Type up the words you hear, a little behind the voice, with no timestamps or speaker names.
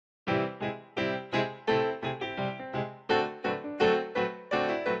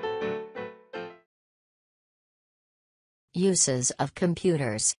Uses of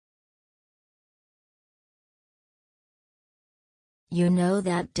computers. You know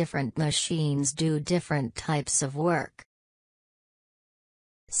that different machines do different types of work.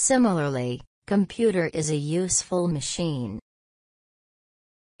 Similarly, computer is a useful machine.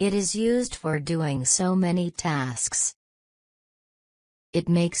 It is used for doing so many tasks. It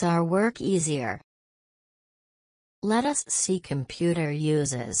makes our work easier. Let us see computer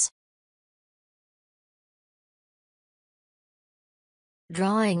uses.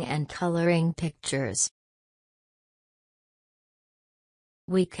 Drawing and coloring pictures.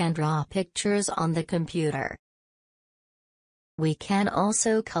 We can draw pictures on the computer. We can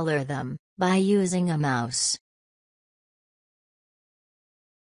also color them by using a mouse.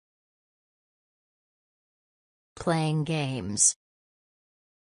 Playing games.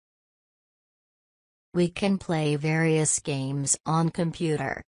 We can play various games on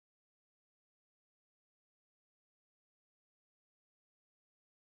computer.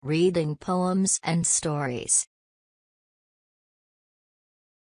 Reading poems and stories.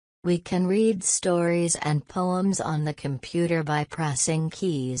 We can read stories and poems on the computer by pressing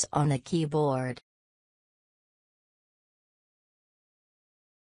keys on the keyboard.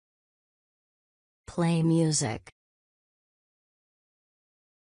 Play music.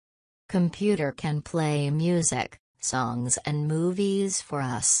 Computer can play music, songs and movies for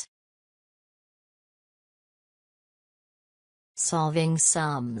us. Solving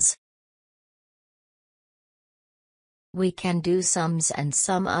sums. We can do sums and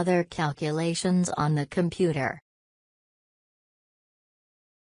some other calculations on the computer.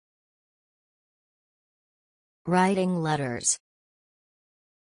 Writing letters.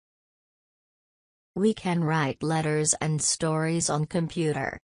 We can write letters and stories on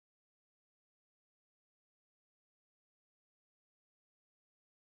computer.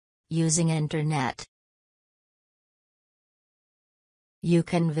 Using internet. You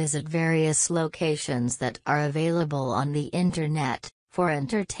can visit various locations that are available on the internet, for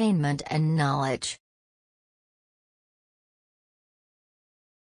entertainment and knowledge.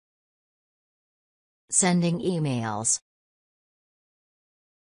 Sending emails.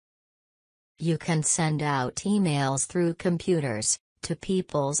 You can send out emails through computers, to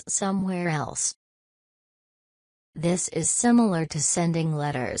people somewhere else. This is similar to sending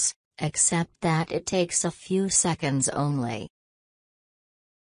letters, except that it takes a few seconds only.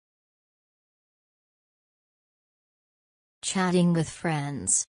 Chatting with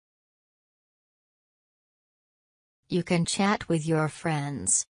friends. You can chat with your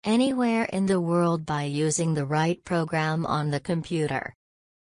friends anywhere in the world by using the right program on the computer.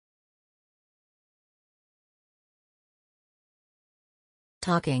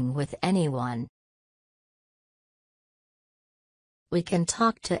 Talking with anyone. We can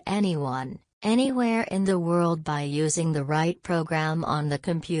talk to anyone, anywhere in the world by using the right program on the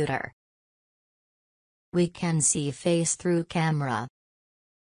computer. We can see face through camera.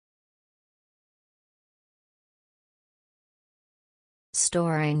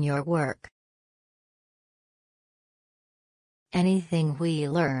 Storing your work. Anything we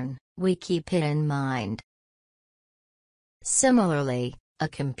learn, we keep it in mind. Similarly, a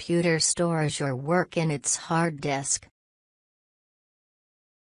computer stores your work in its hard disk.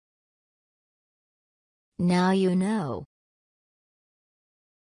 Now you know.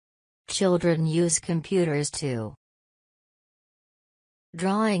 Children use computers too.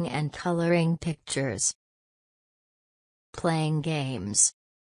 Drawing and coloring pictures. Playing games.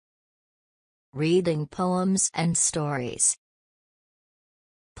 Reading poems and stories.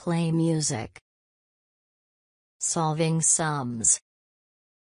 Play music. Solving sums.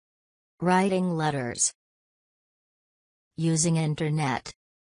 Writing letters. Using internet.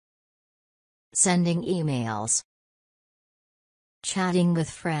 Sending emails. Chatting with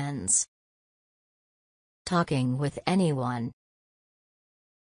friends. Talking with anyone.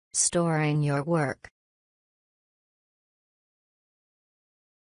 Storing your work.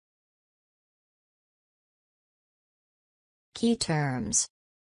 Key terms.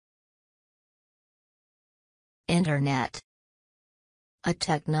 Internet. A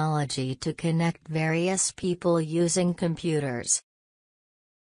technology to connect various people using computers.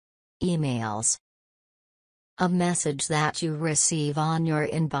 Emails. A message that you receive on your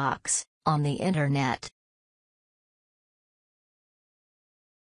inbox, on the internet.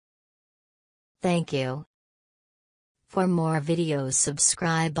 Thank you. For more videos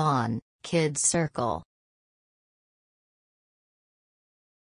subscribe on Kids Circle.